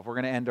chapter 12. We're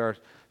going to end our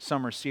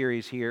summer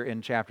series here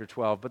in chapter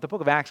 12. But the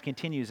book of Acts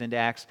continues into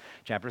Acts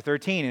chapter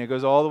 13, and it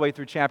goes all the way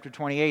through chapter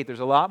 28.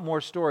 There's a lot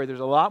more story. There's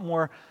a lot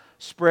more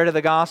spread of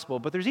the gospel.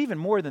 But there's even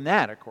more than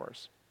that, of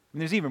course. And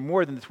there's even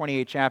more than the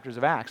 28 chapters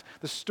of Acts.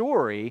 The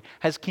story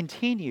has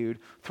continued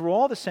through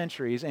all the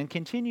centuries and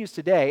continues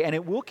today, and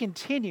it will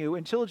continue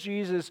until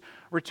Jesus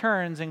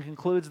returns and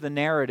concludes the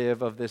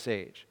narrative of this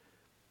age.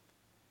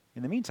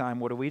 In the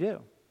meantime, what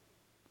do?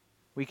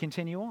 We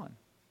continue on.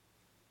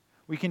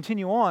 We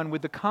continue on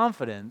with the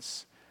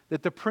confidence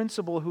that the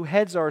principal who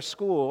heads our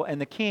school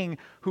and the king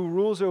who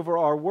rules over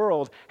our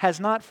world has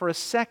not for a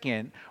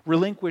second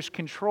relinquished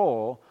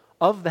control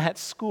of that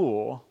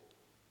school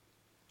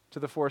to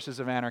the forces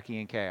of anarchy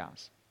and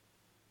chaos.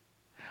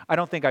 I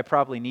don't think I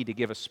probably need to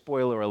give a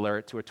spoiler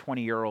alert to a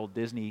 20-year-old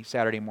Disney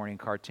Saturday morning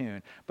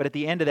cartoon, but at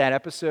the end of that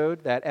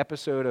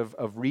episode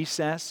of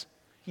Recess,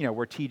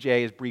 where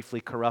TJ is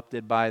briefly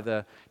corrupted by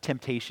the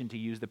temptation to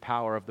use the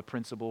power of the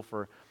principal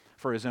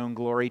for his own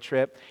glory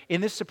trip, in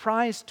this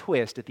surprise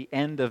twist at the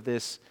end of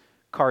this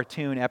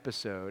cartoon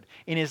episode,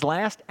 in his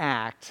last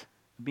act,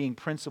 being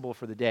principal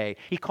for the day,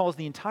 he calls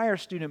the entire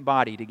student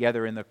body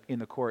together in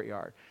the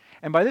courtyard.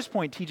 And by this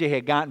point, TJ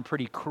had gotten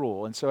pretty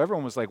cruel. And so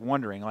everyone was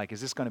wondering,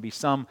 is this going to be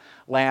some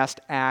last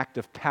act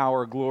of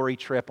power, glory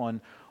trip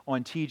on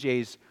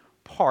TJ's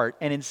part?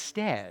 And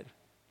instead,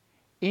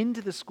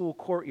 into the school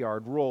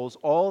courtyard rolls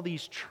all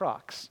these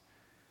trucks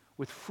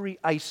with free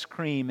ice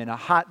cream and a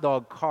hot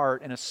dog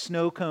cart and a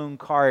snow cone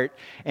cart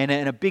and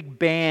a big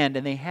band.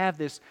 And they have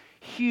this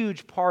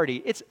huge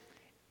party. It's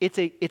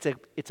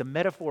a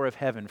metaphor of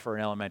heaven for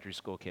an elementary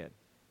school kid.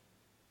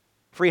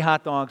 Free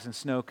hot dogs and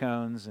snow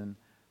cones and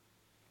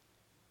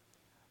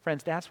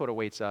friends, that's what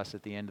awaits us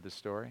at the end of the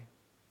story.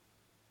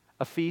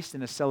 A feast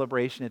and a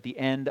celebration at the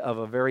end of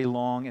a very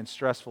long and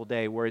stressful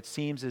day where it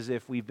seems as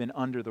if we've been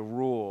under the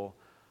rule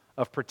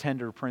of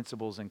pretender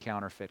principles and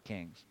counterfeit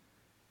kings.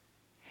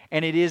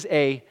 And it is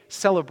a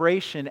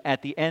celebration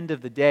at the end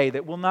of the day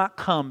that will not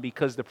come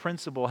because the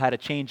principal had a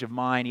change of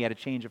mind, he had a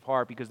change of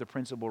heart, because the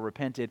principal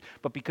repented,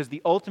 but because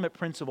the ultimate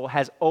principal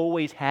has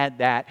always had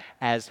that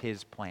as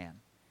his plan.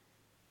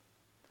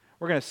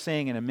 We're going to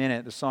sing in a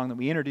minute the song that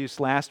we introduced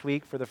last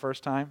week for the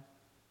first time.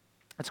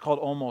 It's called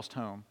Almost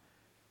Home.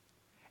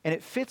 And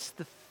it fits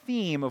the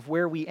theme of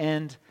where we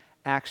end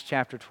Acts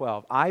chapter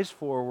 12. Eyes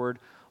forward,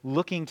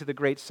 looking to the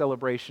great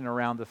celebration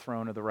around the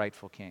throne of the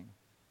rightful king.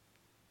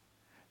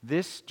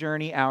 This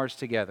journey ours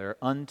together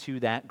unto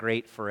that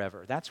great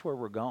forever. That's where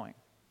we're going.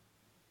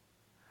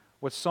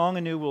 What song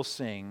anew we'll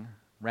sing,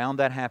 round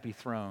that happy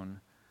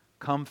throne,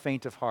 come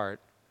faint of heart,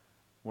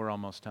 we're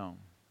almost home.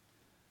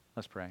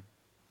 Let's pray.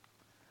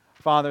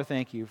 Father,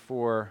 thank you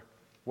for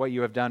what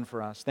you have done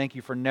for us. Thank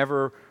you for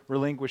never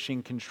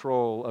relinquishing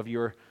control of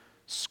your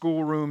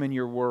schoolroom and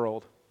your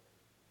world.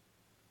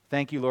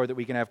 Thank you, Lord, that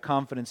we can have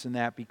confidence in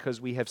that because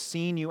we have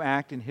seen you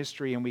act in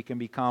history and we can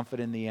be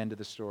confident in the end of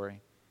the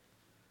story.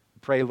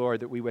 Pray, Lord,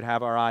 that we would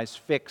have our eyes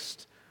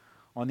fixed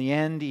on the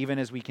end even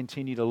as we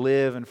continue to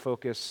live and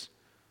focus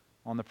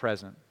on the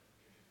present.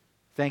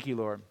 Thank you,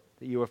 Lord,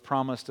 that you have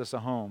promised us a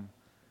home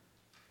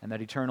and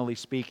that eternally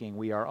speaking,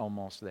 we are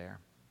almost there.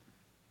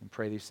 And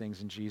pray these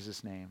things in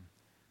Jesus' name.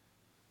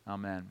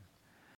 Amen.